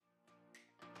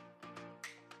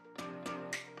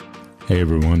Hey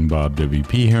everyone, Bob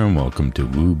WP here, and welcome to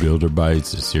Woo Builder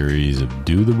Bites, a series of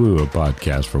Do the Woo, a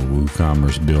podcast for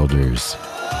WooCommerce builders.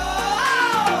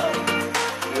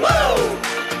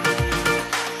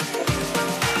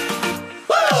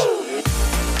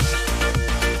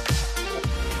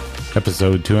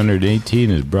 Episode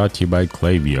 218 is brought to you by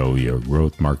Klaviyo, your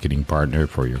growth marketing partner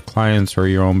for your clients or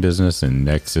your own business, and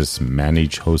Nexus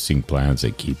managed hosting plans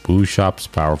that keep Woo shops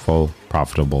powerful,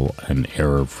 profitable, and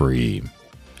error-free.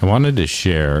 I wanted to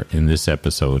share in this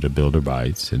episode of Builder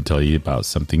Bites and tell you about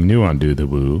something new on Do the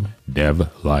Woo, Dev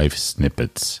Life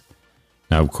Snippets.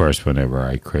 Now, of course, whenever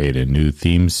I create a new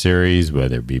theme series,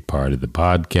 whether it be part of the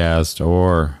podcast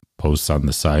or posts on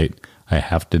the site, I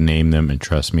have to name them, and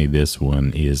trust me, this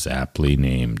one is aptly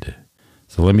named.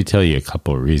 So let me tell you a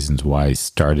couple of reasons why I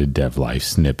started Dev Life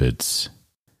Snippets.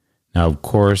 Now, of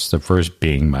course, the first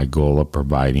being my goal of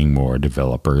providing more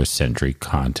developer-centric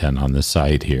content on the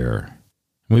site here.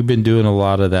 We've been doing a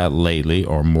lot of that lately,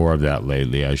 or more of that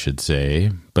lately, I should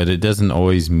say, but it doesn't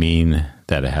always mean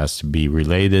that it has to be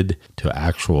related to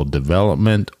actual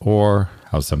development or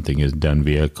how something is done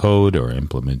via code or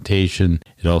implementation.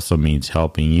 It also means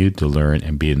helping you to learn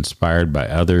and be inspired by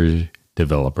other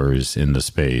developers in the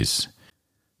space.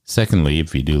 Secondly,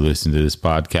 if you do listen to this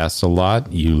podcast a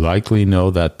lot, you likely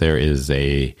know that there is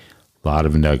a lot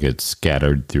of nuggets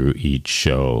scattered through each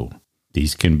show.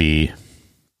 These can be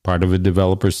part of a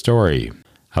developer's story,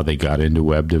 how they got into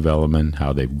web development,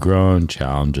 how they've grown,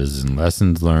 challenges and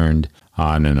lessons learned,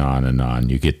 on and on and on.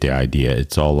 You get the idea.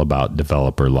 It's all about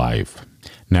developer life.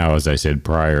 Now, as I said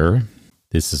prior,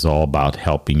 this is all about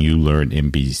helping you learn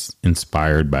and be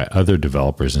inspired by other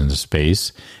developers in the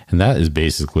space, and that is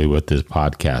basically what this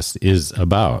podcast is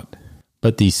about.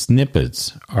 But these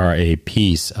snippets are a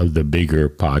piece of the bigger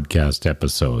podcast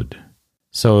episode.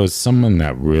 So as someone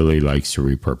that really likes to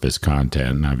repurpose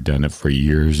content, and I've done it for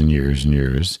years and years and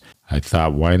years, I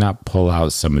thought, why not pull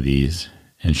out some of these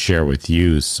and share with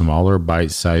you smaller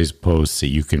bite-sized posts that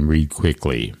you can read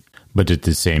quickly, but at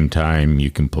the same time,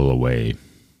 you can pull away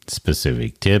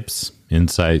specific tips,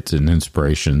 insights, and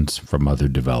inspirations from other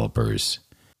developers.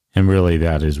 And really,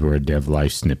 that is where Dev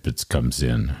Life Snippets comes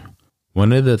in.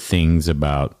 One of the things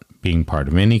about being part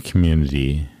of any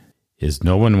community is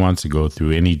no one wants to go through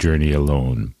any journey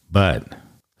alone. But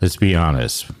let's be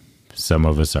honest, some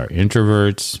of us are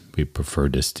introverts. We prefer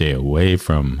to stay away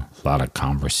from a lot of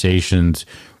conversations.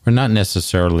 We're not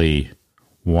necessarily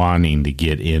wanting to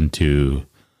get into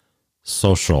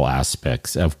social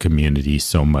aspects of community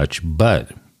so much,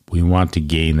 but we want to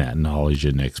gain that knowledge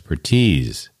and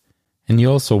expertise. And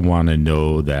you also want to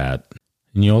know that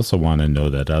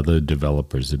other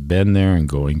developers have been there and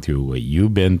going through what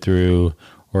you've been through,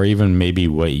 or even maybe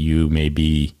what you may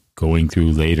be going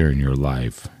through later in your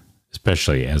life,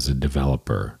 especially as a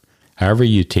developer. However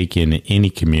you take in any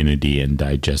community and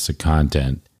digest the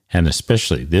content, and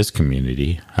especially this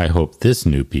community, I hope this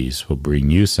new piece will bring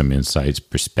you some insights,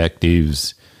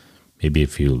 perspectives, maybe a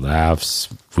few laughs,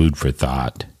 food for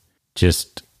thought,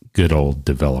 just good old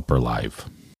developer life.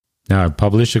 Now, I've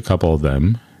published a couple of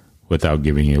them. Without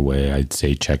giving it away, I'd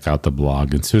say check out the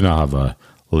blog, and soon I'll have a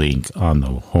link on the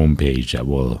homepage that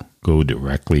will go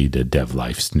directly to Dev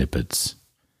Life Snippets.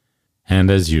 And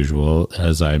as usual,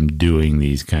 as I'm doing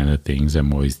these kind of things,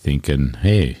 I'm always thinking,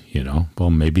 hey,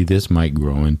 maybe this might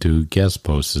grow into guest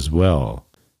posts as well.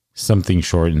 Something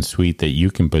short and sweet that you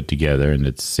can put together and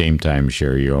at the same time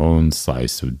share your own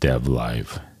slice of dev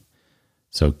life.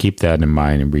 So keep that in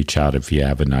mind and reach out if you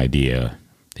have an idea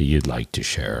that you'd like to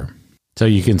share. So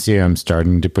you can see I'm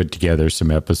starting to put together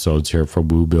some episodes here for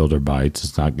Woo Builder Bites.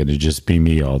 It's not going to just be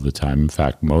me all the time. In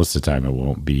fact, most of the time it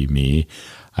won't be me.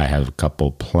 I have a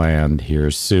couple planned here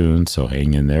soon, so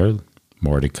hang in there.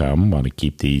 More to come. Want to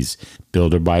keep these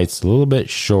Builder Bites a little bit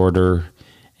shorter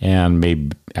and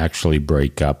maybe actually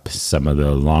break up some of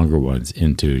the longer ones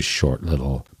into short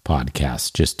little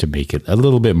podcasts just to make it a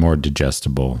little bit more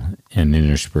digestible and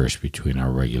interspersed between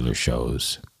our regular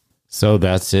shows. So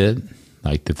that's it.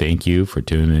 I'd like to thank you for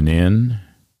tuning in.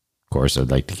 Of course,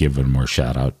 I'd like to give one more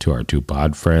shout out to our two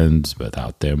pod friends.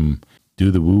 Without them,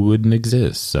 Do the Woo wouldn't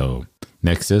exist. So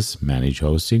Nexus Managed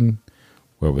Hosting,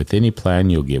 where with any plan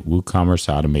you'll get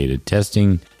WooCommerce Automated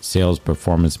Testing, Sales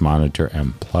Performance Monitor,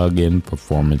 and Plugin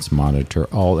Performance Monitor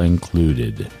all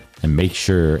included. And make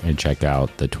sure and check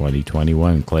out the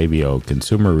 2021 Klaviyo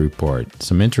Consumer Report.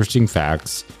 Some interesting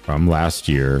facts from last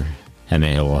year, and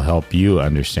it will help you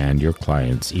understand your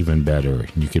clients even better.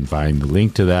 You can find the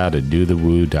link to that at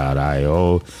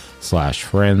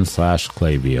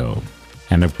dothewoo.io/friend/Klaviyo.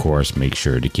 And of course, make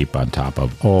sure to keep on top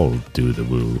of all Do the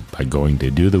Woo by going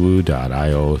to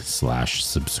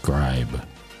dothewoo.io/subscribe.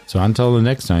 So until the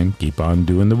next time, keep on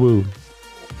doing the woo.